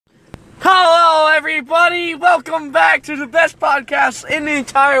everybody. Welcome back to the best podcast in the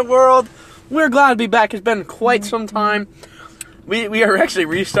entire world. We're glad to be back. It's been quite some time. We are actually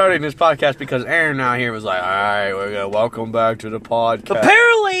restarting this podcast because Aaron out here was like, all right, we're going to welcome back to the podcast.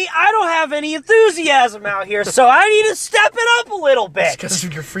 Apparently, I don't have any enthusiasm out here, so I need to step it up a little bit. Because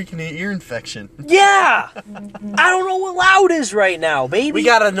of your freaking ear infection. Yeah. I don't know what loud is right now, baby. We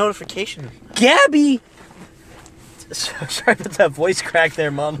got a notification. Gabby. Sorry about that voice crack there,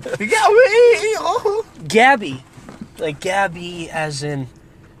 Mom. Gabby. Like Gabby as in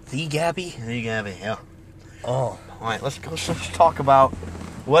the Gabby? The Gabby, yeah. Oh. All right, let's talk about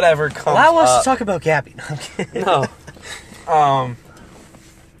whatever comes up. Well, I want to talk about Gabby. No, I'm kidding. No.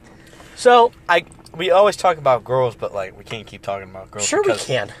 So, we always talk about girls, but, like, we can't keep talking about girls. Sure we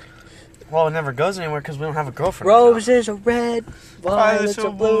can. Well, it never goes anywhere because we don't have a girlfriend. Roses are red, violets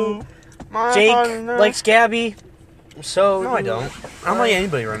are blue. Jake likes Gabby. So no, I don't. I don't like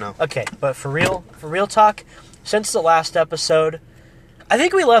anybody right now. Okay, but for real talk, since the last episode, I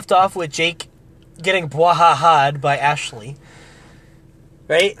think we left off with Jake getting bwahaha'd by Ashley.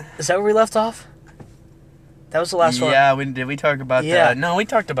 Right? Is that where we left off? That was the last one. Yeah, did we talk about Yeah. No, we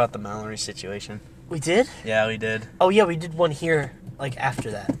talked about the Mallory situation. We did? Yeah, we did. Oh, yeah, we did one here, like, after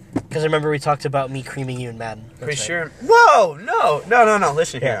that. Because I remember we talked about me creaming you in Madden. That's Pretty right. sure. Whoa! No.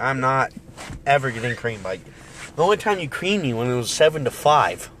 Listen here. Yeah. I'm not ever getting creamed by you. The only time you creamed me when it was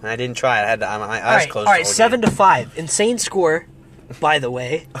 7-5, and I didn't try. I had my eyes closed. All right, 7-5. Insane score, by the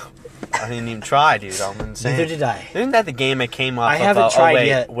way. I didn't even try, dude. I'm insane. Neither did I. Isn't that the game I came off I of? haven't tried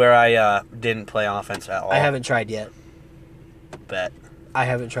yet. Where I didn't play offense at all. I haven't tried yet. Bet. I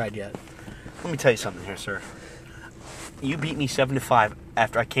haven't tried yet. Let me tell you something here, sir. You beat me 7-5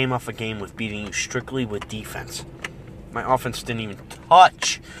 after I came off a game with beating you strictly with defense. My offense didn't even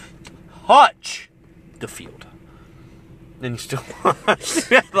touch the field. Then you still lost.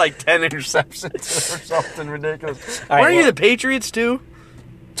 You had like 10 interceptions or something ridiculous. All right, Weren't you the Patriots too?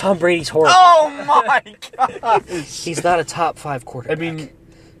 Tom Brady's horrible. Oh my god! He's not a top 5 quarterback. I mean,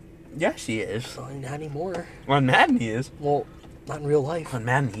 yes, he is. Well, not anymore. On Madden, he is. Well, not in real life. On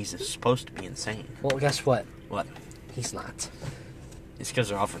Madden, he's supposed to be insane. Well, guess what? What? He's not. It's because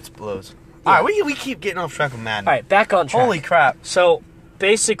their offense blows. Yeah. All right, we keep getting off track with Madden. All right, back on track. Holy crap! So,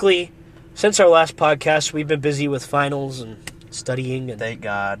 basically, since our last podcast, we've been busy with finals and studying and Thank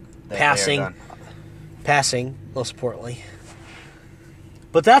God. that Passing. they are done. passing, most importantly.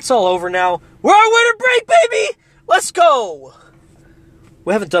 But that's all over now. We're on winter break, baby! Let's go!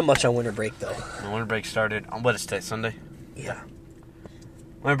 We haven't done much on winter break, though. The winter break started on, what is today, Sunday? Yeah.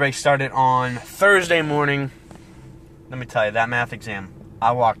 Winter break started on Thursday morning. Let me tell you, that math exam,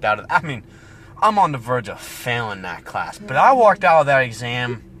 I walked out of, I mean, I'm on the verge of failing that class. But I walked out of that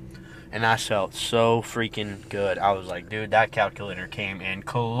exam, and I felt so freaking good. I was like, dude, that calculator came in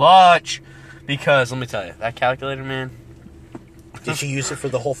clutch. Because, let me tell you, that calculator, man, Did you use it for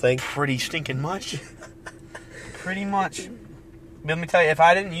the whole thing? pretty stinking much. Pretty much. But let me tell you, if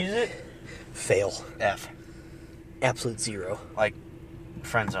I didn't use it, Fail. F. Absolute zero. Like,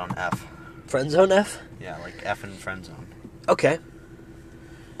 friend zone F. Friend zone F? Yeah, like F in friend zone. Okay.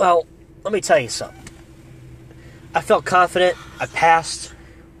 Well, let me tell you something. I felt confident. I passed.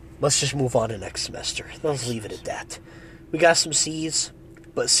 Let's just move on to next semester. Let's leave it at that. We got some C's,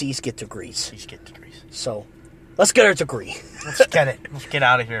 but C's get degrees. Please get degrees. So, let's get our degree. Let's get it. Let's get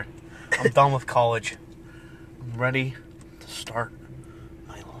out of here. I'm done with college. I'm ready to start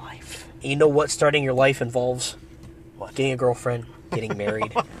my life. You know what starting your life involves? What? Getting a girlfriend, getting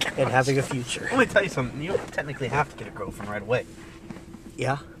married, and having a future. Let me tell you something. You don't technically have to get a girlfriend right away.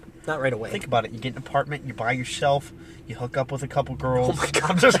 Yeah? Not right away. Think about it. You get an apartment, you're by yourself, you hook up with a couple girls. Oh my gosh.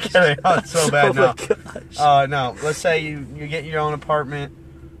 I'm just kidding. Oh, it's so bad Oh now. my gosh. No. Let's say you get your own apartment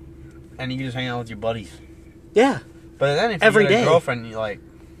and you can just hang out with your buddies. Yeah. But then if Every you get day. a girlfriend, you like,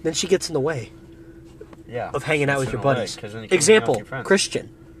 Then she gets in the way yeah. of hanging out with your buddies. Example, Example,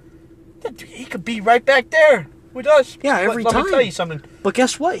 Christian. He could be right back there with us. Yeah, every Let time. me tell you something. But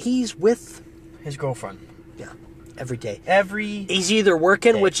guess what? He's with His girlfriend. every day. Every... He's either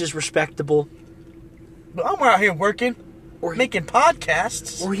working, day. which is respectable, But I'm out here working, or making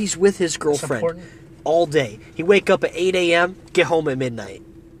podcasts. or he's with his That's girlfriend important. all day. He wake up at 8 a.m., get home at midnight.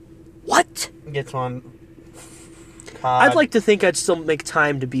 What? Gets on... I'd like to think I'd still make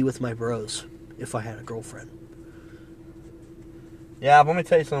time to be with my bros if I had a girlfriend. Yeah, but let me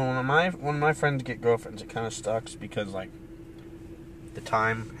tell you something. When my friends get girlfriends, it kind of sucks because, like, the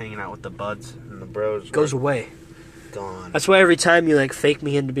time hanging out with the buds and the bros Goes away. gone. That's why every time you like fake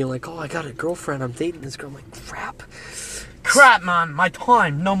me into being like, oh, I got a girlfriend, I'm dating this girl, I'm like, crap. Crap, man, my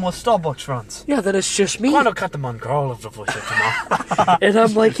time. No more Starbucks runs. Yeah, then it's just me. Quando cut them on girls of tomorrow. And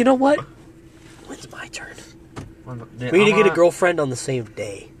I'm like, you know what? When's my turn? Dude, We need to get a I'm girlfriend on the same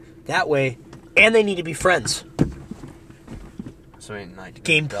day. That way, and they need to be friends. So ain't like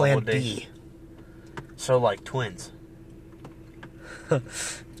Game plan double dates. B. So like twins.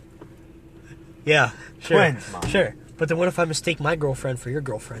 Yeah, sure. Twins, Mom. Sure. But then what if I mistake my girlfriend for your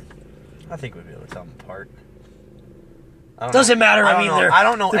girlfriend? I think we'd be able to tell them apart. I don't Doesn't know. matter. I don't mean, know. they're, I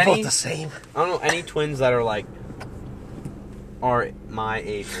don't know they're any. both the same. I don't know any twins that are like are my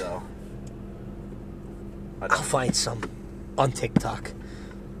age though. I I'll don't. find some on TikTok.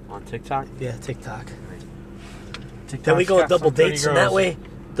 On TikTok. Yeah, TikTok. TikTok's Then we go on got double some pretty dates, and that girls. way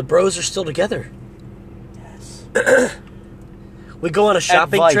the bros are still together. Yes. We go on a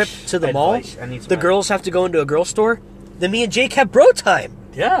shopping Advice. trip to the mall. Advice. I need some The girls have to go into a girl store. Then me and Jake have bro time.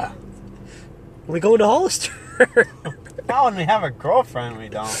 Yeah. We go into Hollister. Now when we have a girlfriend, we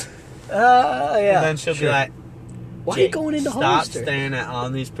don't. Yeah. And then she'll sure. be like, Why are you "Jake, going into stop Hollister? staring at all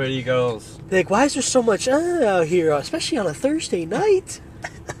these pretty girls. They're like, why is there so much out here, especially on a Thursday night?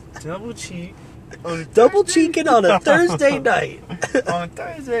 Double cheek. On a Double Thursday- cheeking on a Thursday night. on a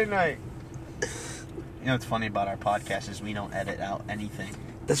Thursday night. You know what's funny about our podcast is we don't edit out anything.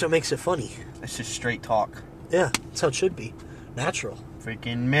 That's what makes it funny. It's just straight talk. Yeah, that's how it should be. Natural.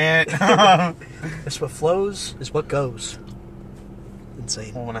 Freaking man. It's what flows, is what goes.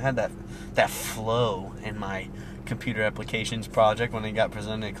 Insane. Well, when I had that flow in my computer applications project when it got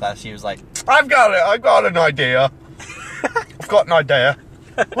presented in class, he was like, I've got an idea. I've got an idea.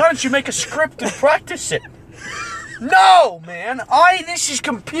 Why don't you make a script and practice it? No, man. This is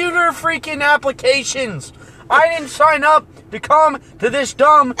computer freaking applications. I didn't sign up to come to this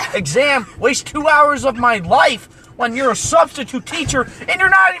dumb exam, waste 2 hours of my life when you're a substitute teacher and you're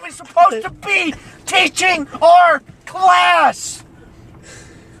not even supposed to be teaching our class.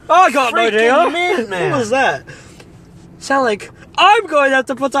 Oh, I got no Freaking idea. mint, man. What was that? Sound like I'm going to have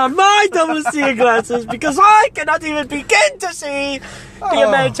to put on my double seeing glasses because I cannot even begin to see the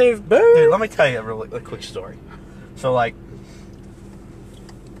imaginative bird. Dude, let me tell you a quick story. So, like,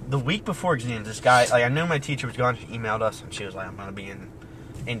 the week before exams, this guy, like, I knew my teacher was gone. She emailed us, and she was like, I'm going to be in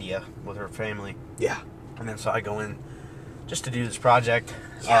India with her family. Yeah. And then so I go in just to do this project.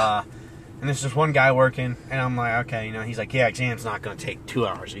 Yeah. And there's just one guy working, and I'm like, okay, you know, he's like, yeah, exam's not going to take 2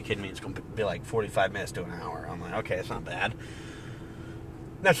 hours. Are you kidding me? It's going to be like 45 minutes to an hour. I'm like, okay, it's not bad.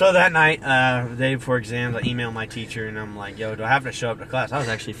 And so that night, the day before exams, I emailed my teacher, and I'm like, yo, do I have to show up to class? I was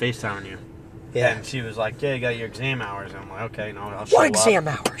actually FaceTiming you. Yeah. And she was like, yeah, you got your exam hours. And I'm like, okay, no, I'll show What up. exam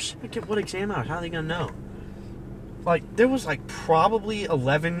hours? Like, what exam hours? How are they going to know? Like, there was, like, probably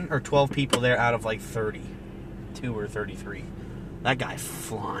 11 or 12 people there out of, like, 32 or 33. That guy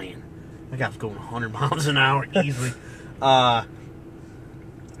flying. That guy was going 100 miles an hour easily. But,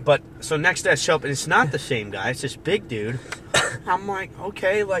 so next day I show up, and it's not the same guy. It's this big dude. I'm like,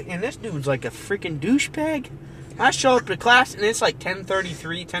 okay, like, and this dude's like a freaking douchebag. I show up to class, and it's like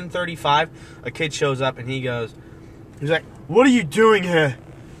 10:33, 10:35. A kid shows up, and he's like, what are you doing here?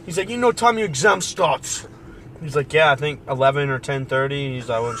 He's like, you know what time your exam starts? He's like, yeah, I think 11 or 10:30. He's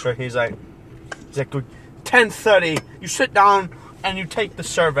like, I wasn't sure. He's like, 10:30. You sit down and you take the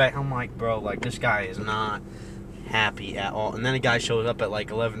survey. I'm like, bro, like, this guy is not happy at all. And then a guy shows up at like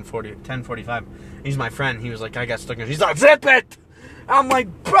 10:45. He's my friend. He was like, I got stuck in. He's like, zip it. I'm like,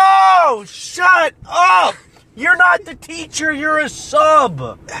 bro, shut up. You're not the teacher. You're a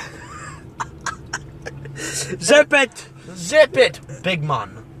sub. Zip it. Zip it, big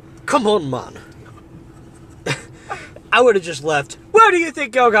man. Come on, man. I would have just left. Where do you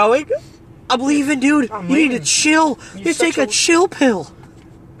think you're going? I'm leaving, dude. I'm you need leaving. to chill. You're You take such a a- chill pill.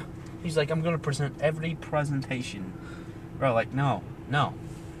 He's like, I'm going to present every presentation. Bro, like, no.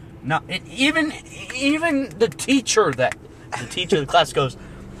 Even the teacher of the class goes,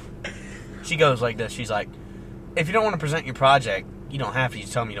 she goes like this. She's like, if you don't want to present your project, you don't have to. You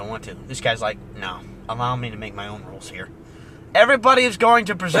tell me you don't want to. This guy's like, no, allow me to make my own rules here. Everybody is going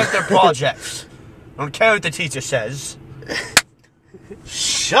to present their projects. I don't care what the teacher says.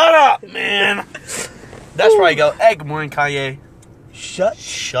 Shut up, man. That's where I go, hey, good morning, Kanye.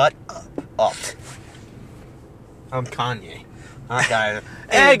 Shut up. I'm Kanye. Not Kanye.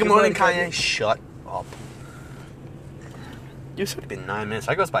 Hey, good morning, Kanye. Shut up. You should have been 9 minutes.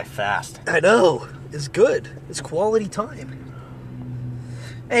 That goes by fast. I know. It's good. It's quality time.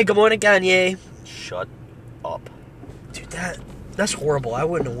 Hey, good morning, Kanye. Shut up. Dude, that's horrible. I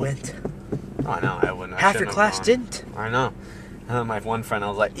wouldn't have went. I know, I wouldn't. I Half your shouldn't have class gone. didn't. I know. My one friend, I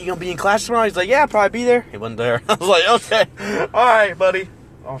was like, you gonna be in class tomorrow? He's like, yeah, I'll probably be there. He wasn't there. I was like, okay. Alright, buddy.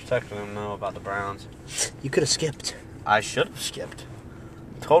 I was texting him now about the Browns. You could have skipped. I should have skipped.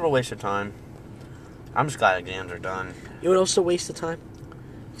 Total waste of time. I'm just glad exams are done. You know what else a waste of time?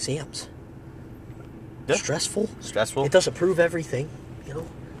 Exams. Good. Stressful. Stressful. It doesn't prove everything, you know.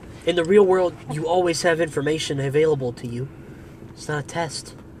 In the real world, you always have information available to you. It's not a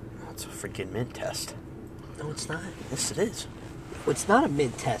test. That's a freaking mint test. No, it's not. Yes, it is. It's not a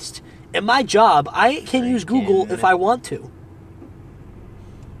mid test. In my job, I can use Google if I want to.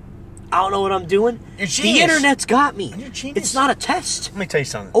 I don't know what I'm doing. You're The genius. internet's got me. You're genius. It's not a test. Let me tell you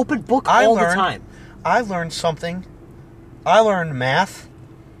something. Open book all the time. I learned something. I learned math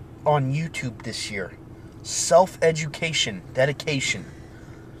on YouTube this year. Self-education, dedication.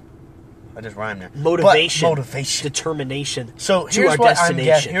 I just rhymed there. Motivation. But motivation. Determination. So to our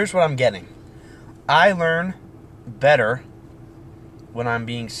destination. Here's what I'm getting. I learn better when I'm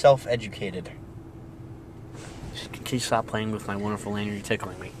being self-educated. Can you stop playing with my wonderful lanyard? You're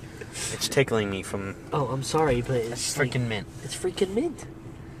tickling me. It's tickling me from... Oh, I'm sorry, but it's freaking mint. It's freaking mint.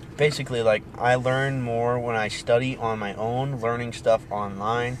 Basically, like, I learn more when I study on my own, learning stuff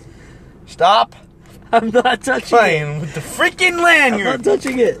online. Stop I'm not touching playing it. with the freaking I'm lanyard. not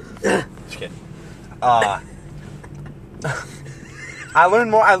touching it. Just kidding. I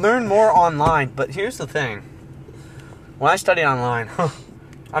learn more online, but here's the thing. When I study online,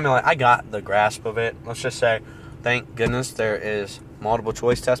 I mean, like, I got the grasp of it. Let's just say, thank goodness there is multiple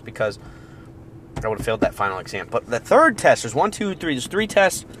choice tests, because I would have failed that final exam. But the third test, there's 1, 2, 3, there's 3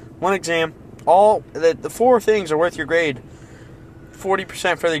 tests, 1 exam. All the 4 things are worth your grade.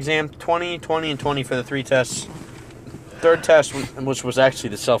 40% for the exam, 20, 20, and 20 for the 3 tests. Third test, which was actually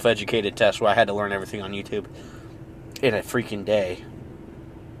the self-educated test, where I had to learn everything on YouTube in a freaking day.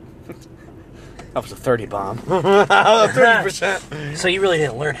 That was a 30 bomb. 30%. So you really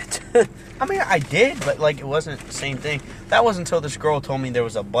didn't learn it. I mean, I did, but, like, it wasn't the same thing. That wasn't until this girl told me there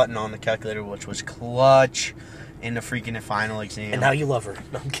was a button on the calculator, which was clutch in the freaking final exam. And now you love her.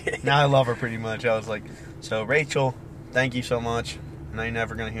 No, I'm kidding. Now I love her pretty much. I was like, so, Rachel, thank you so much. I know you're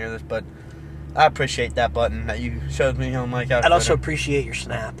never going to hear this, but I appreciate that button that you showed me on my calculator. I'd also appreciate your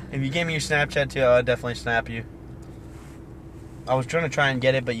snap. If you gave me your Snapchat, too, I would definitely snap you. I was trying to try and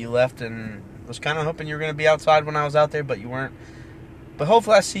get it, but you left, and was kind of hoping you were going to be outside when I was out there, but you weren't. But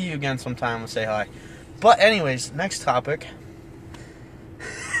hopefully I see you again sometime and say hi. But anyways, next topic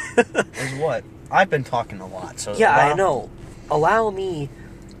is what? I've been talking a lot, so... Yeah, I know. Allow me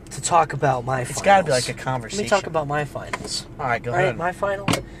to talk about my finals. It's got to be like a conversation. Let me talk about my finals. All right, go All right, ahead. my final.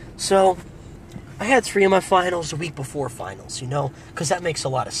 So, I had 3 of my finals the week before finals, you know, because that makes a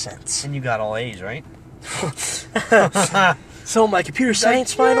lot of sense. And you got all A's, right? So, my computer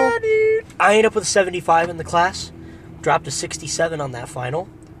science final, dude. I ended up with a 75 in the class. Dropped a 67 on that final.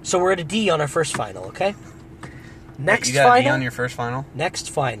 So, we're at a D on our first final, okay? Next You got final. a D on your first final? Next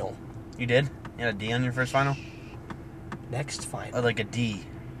final. You did? You had a D on your first final? Next final. Or like a D?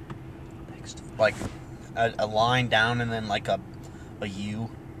 Next. Like a line down and then like a U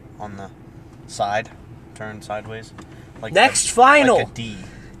on the side, turn sideways. Like Next final. Like a D.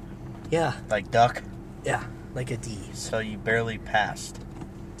 Yeah. Like duck. Yeah. Like a D. So you barely passed.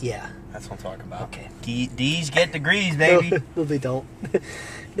 Yeah. That's what I'm talking about. Okay. D's get degrees, baby. No, they don't.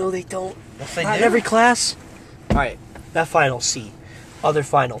 No, they don't. Yes, they Not in do. every class. All right. That final C. Other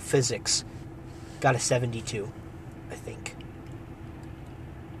final, physics. Got a 72, I think.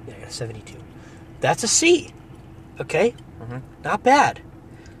 Yeah, I got a 72. That's a C. Okay? Mm-hmm. Not bad.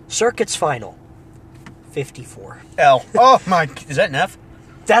 Circuits final. 54. L. Oh my! Is that an F?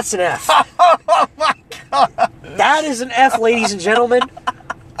 That's an F. Oh my god! That is an F, ladies and gentlemen.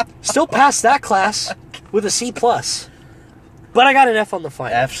 Still passed that class with a C+. But I got an F on the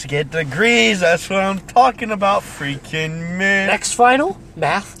final. F's get degrees. That's what I'm talking about. Freaking man. Next final,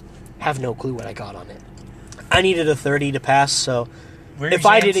 math. Have no clue what I got on it. I needed a 30 to pass, so if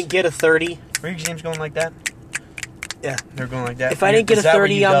I didn't get a 30... Were your exams going like that? Yeah. They're going like that? If I didn't get a Is that where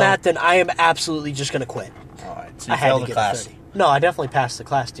 30 you on go? that, then I am absolutely just going to quit. Alright, so you I had fail to the get class. a 30. No, I definitely passed the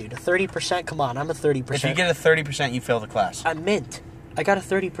class, dude. A 30%? Come on, I'm a 30%. If you get a 30%, you fail the class. I'm mint. I got a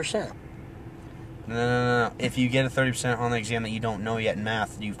 30%. No. If you get a 30% on the exam that you don't know yet in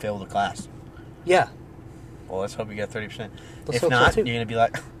math, you fail the class. Yeah. Well, let's hope you get 30%. Let's If hope so, not, too. you're going to be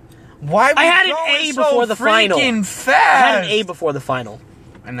like, why I had an A before the final. freaking fast? I had an A before the final.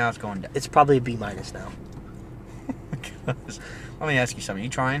 And now it's going down. It's probably a B minus now. Let me ask you something. You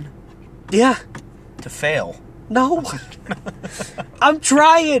trying Yeah. to fail? No. I'm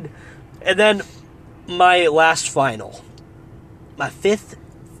trying. And then my last final. My 5th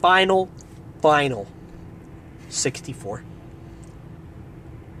final. 64.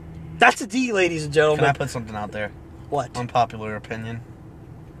 That's a D, ladies and Can gentlemen. I put something out there? What? Unpopular opinion.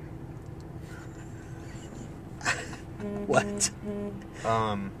 What?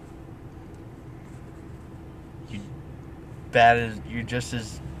 You're just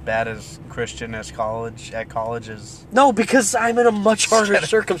as bad as Christian as college is. No, because I'm in a much harder Shut up.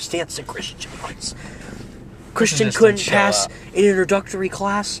 circumstance than Christian was. Christian just couldn't didn't show pass up. an introductory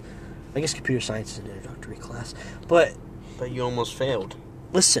class. I guess computer science is an introductory class. But But you almost failed.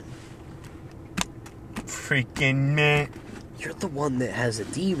 listen, Freaking man. you're the one that has a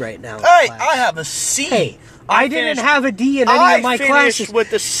D right now. in Hey, class. I have a C. Hey, I didn't finished- have a D in any of my finished classes.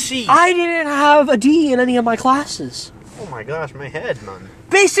 with a C. I didn't have a D in any of my classes. Oh my gosh, my head, man.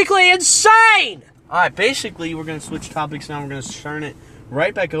 Basically insane! Alright, basically, we're going to switch topics now. We're going to turn it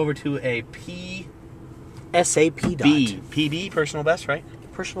right back over to a PB. SAP dot. PB, personal best, right?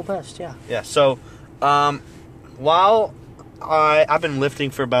 Personal best, yeah. Yeah, so, while I've been lifting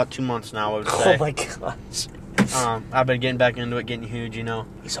for about 2 months now, I would say. Oh my gosh. I've been getting back into it, getting huge, you know.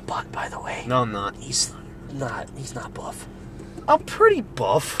 He's a butt, by the way. No, I'm not. He's not buff. I'm pretty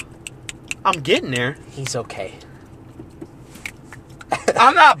buff. I'm getting there. He's okay.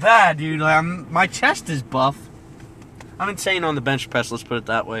 I'm not bad, dude. Like, my chest is buff. I'm insane on the bench press, let's put it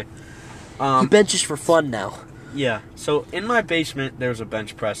that way. He benches for fun now. Yeah, so in my basement, there's a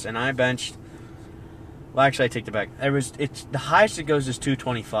bench press, and I benched... Well, actually, I take it back. It's the highest it goes is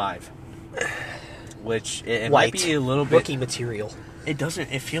 225. Which, it might be a little bit... Rookie material. It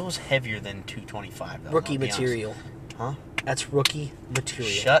doesn't... It feels heavier than 225, though. Rookie I'll be honest. material. Huh? That's rookie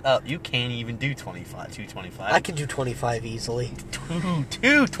material. Shut up. You can't even do 225. I can do 25 easily. 225.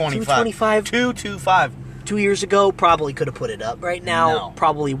 225. 225. 2 years ago, probably could have put it up. Right now, No.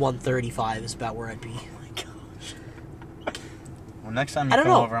 probably 135 is about where I'd be. Well, next time you I don't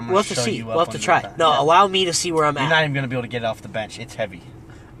come know. over, I'm We'll going have to to show see. you We'll up have to on try. your back. No, Yeah. allow me to see where I'm You're at. not even going to be able to get it off the bench. It's heavy.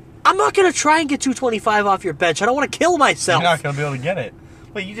 I'm not going to try and get 225 off your bench. I don't want to kill myself. You're not going to be able to get it.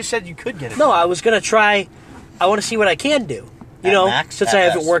 Well, you just said you could get it. No, I was going to try. I want to see what I can do. You At know, max? since At I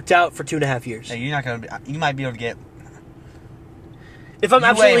haven't best. worked out for 2.5 years. Yeah, you're not going to be... You might be able to get... If I'm You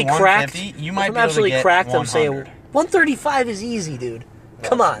absolutely weigh cracked, 150, you if might I'm be able to absolutely get cracked, I'm saying 100. 135 is easy, dude.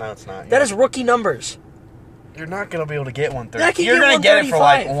 Come on. No, it's not. That is rookie numbers. You're not going to be able to get 130. I can You're get going to get it for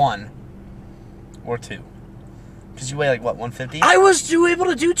like 135. 1 or 2. Because you weigh like, what, 150? I was able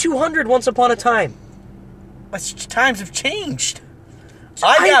to do 200 once upon a time. But times have changed.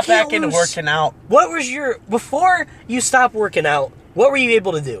 I got can't back into lose. working out. What was your... Before you stopped working out, what were you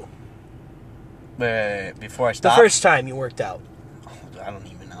able to do? Before I The stopped. first time you worked out. I don't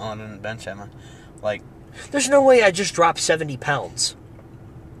even know. I didn't bench that much. Like, There's no way I just dropped 70 pounds.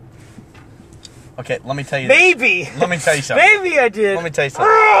 okay, let me tell you this. Maybe. Let me tell you something. Maybe I did. Let me tell you something.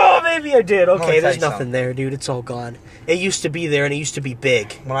 Oh, maybe I did. me Okay, tell there's you nothing something. there, dude. It's all gone. It used to be there, and it used to be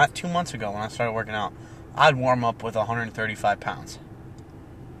big. 2 months ago, when I started working out, I'd warm up with 135 pounds.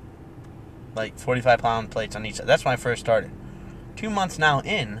 Like 45-pound plates on each side. That's when I first started. 2 months now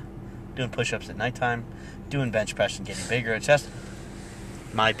in, doing push-ups at nighttime, doing bench press and getting bigger. It's just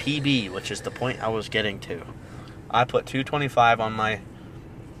my PB, which is the point I was getting to. I put 225 on my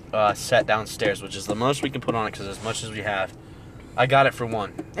set downstairs, which is the most we can put on it because as much as we have. I got it for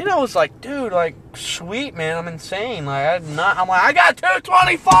 1. And I was like, dude, like, sweet, man, I'm insane. Like, I'm like, I got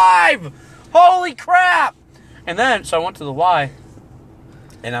 225! Holy crap! And then, so I went to the Y,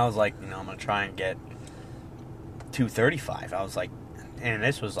 and I was like, you know, I'm going to try and get 235. I was like, and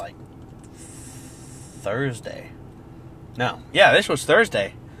this was like Thursday. No, yeah, this was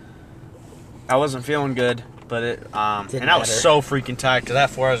Thursday. I wasn't feeling good, but it, and I was matter. so freaking tired because I had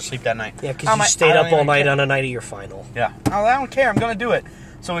 4 hours of sleep that night. Yeah, because I'm you like, stayed I don't up all even night care. on a night of your final. Yeah. I don't care. I'm going to do it.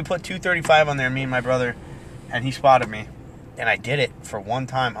 So we put 235 on there, me and my brother, and he spotted me. And I did it for one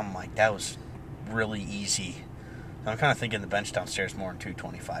time. I'm like, that was really easy. I'm kind of thinking the bench downstairs more than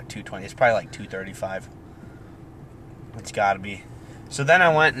 225, 220. It's probably like 235. It's got to be. So then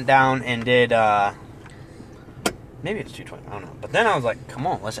I went down and did, maybe it's 220. I don't know. But then I was like, come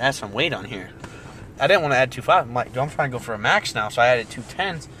on, let's add some weight on here. I didn't want to add 2.5. I'm like, I'm trying to go for a max now. So I added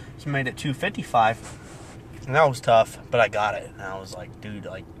 210s. So made it 255. And that was tough, but I got it. And I was like, dude,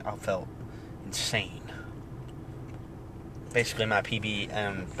 like, I felt insane. Basically, my PB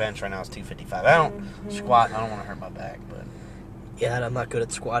and bench right now is 255. I don't squat. I don't want to hurt my back, but Yeah, and I'm not good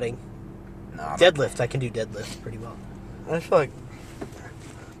at squatting. no. I'm Deadlift, I can do deadlift pretty well. I feel like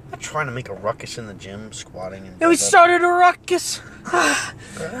I'm not trying to make a ruckus in the gym, squatting and. And we started a ruckus.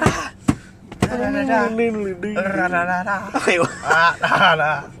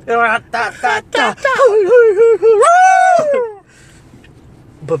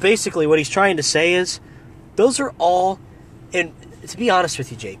 But basically, what he's trying to say is, those are all, and to be honest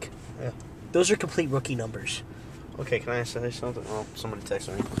with you, Jake, Yeah. those are complete rookie numbers. Okay, can I say something? Oh, somebody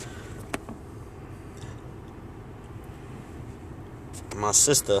texted me. My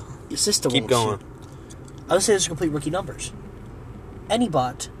sister. Your sister Keep won't going. shoot. I would say those are complete rookie numbers. Any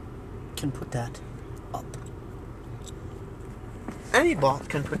bot can put that up. Any bot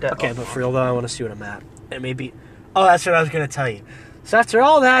can put that. Okay, but for real though, I want to see what I'm at. And maybe... Oh, that's what I was going to tell you. So after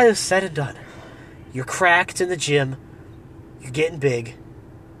all that is said and done, you're cracked in the gym, you're getting big.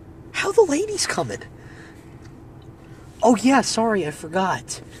 How the ladies coming? Oh yeah, sorry, I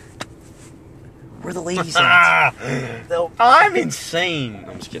forgot. Where the ladies at? No. I'm insane.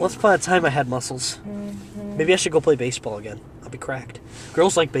 I'm just kidding. Once upon a time I had muscles. Maybe I should go play baseball again. I'll be cracked.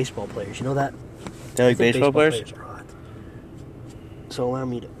 Girls like baseball players, you know that? They like I think baseball players? are hot. So allow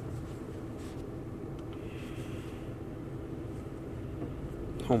me to...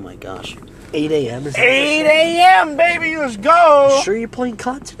 Oh my gosh. 8 a.m. is 8 a.m. baby, let's go. Sure you're playing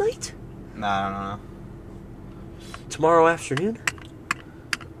COD tonight? Nah, I don't know. Tomorrow afternoon?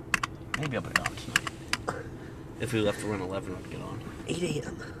 Maybe I'll be on tonight. If we left around 11, I'd get on. 8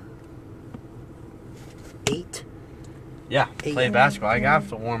 a.m. 8? Yeah, play basketball. I have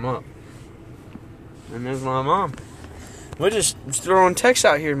to warm up. And there's my mom. We're just throwing texts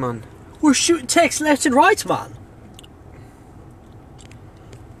out here, man. We're shooting text left and right, man.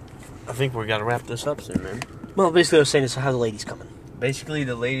 I think we gotta wrap this up soon, man. Well, basically what I was saying is how the ladies coming. Basically,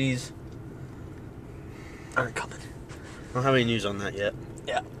 the ladies Aren't coming. I don't have any news on that yet.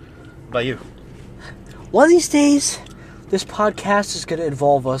 Yeah. What about you? One of these days, this podcast is going to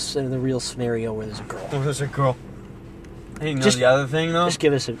involve us in the real scenario where there's a girl. Oh, there's a girl. Hey, you know Just- the other thing, though? Just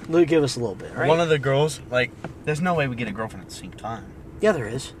give us a little bit, right? One of the girls, like, there's no way we get a girlfriend at the same time. Yeah, there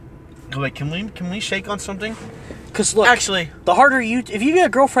is. Wait, can we shake on something? Because look, Actually, the harder if you get a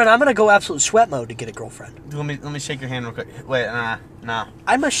girlfriend, I'm going to go absolute sweat mode to get a girlfriend. let me shake your hand real quick. Wait, nah.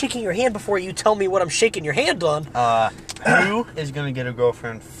 I'm not shaking your hand before you tell me what I'm shaking your hand on. Who is gonna get a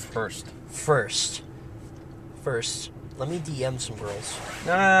girlfriend first? First, let me DM some girls.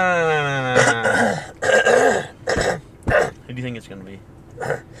 No. Who do you think it's gonna be?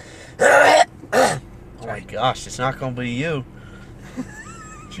 Oh my gosh, it's not gonna be you.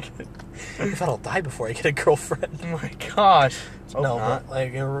 I thought I'll die before I get a girlfriend. Oh my gosh. Hope No, not. but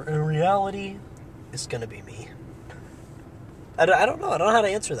like in reality, it's gonna be me. I don't know. I don't know how to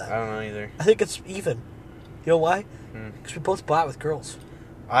answer that. I don't know either. I think it's even. You know why? Because we both bought with girls.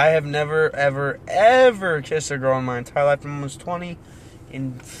 I have never, ever, ever kissed a girl in my entire life. I'm almost 20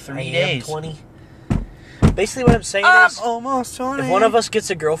 in 3 days. I am 20. Basically, what I'm saying I'm is, almost 20. if one of us gets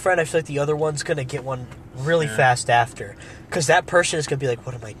a girlfriend, I feel like the other one's gonna get one really fast after. Because that person is gonna be like,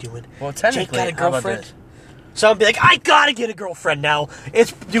 "What am I doing?" Well, Jake technically, got a how about girlfriend. this? So I'm be like, "I gotta get a girlfriend now.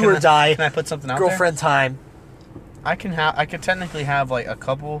 It's do or die. Can I put something out Girlfriend time." there? I could technically have like a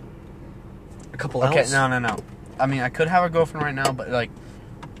couple. A couple Okay, else. no. I mean, I could have a girlfriend right now, but like,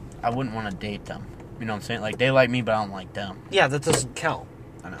 I wouldn't want to date them. You know what I'm saying? Like, they like me, but I don't like them. Yeah, that doesn't count.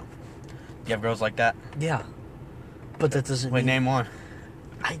 I know. You have girls like that? Yeah, but that doesn't. Wait, mean name one.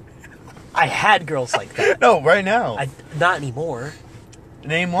 I had girls like that. No, right now. Not anymore.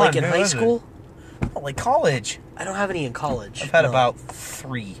 Name one. Like in Who high is it? school, Oh, like college. I don't have any in college. I've had No. about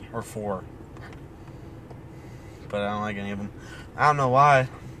 3 or 4. But I don't like any of them. I don't know why.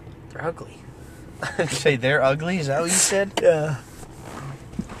 They're ugly. You say they're ugly? Is that what you said? Yeah.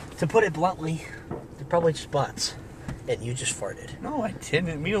 To put it bluntly, they're probably just butts. And you just farted. No, I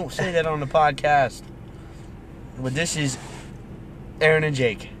didn't. We don't say that on the podcast. But this is Aaron and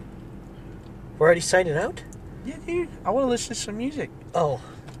Jake. We're already signing out? Yeah, dude. I want to listen to some music. Oh.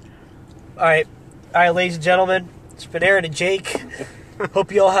 Alright, ladies and gentlemen. It's been Aaron and Jake.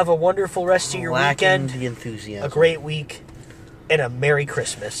 Hope you all have a wonderful rest of your Lacking weekend. the enthusiasm. A great week. And a Merry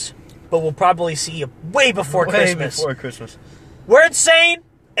Christmas. But we'll probably see you way before Way Christmas. before Christmas. We're insane,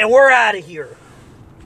 and we're out of here.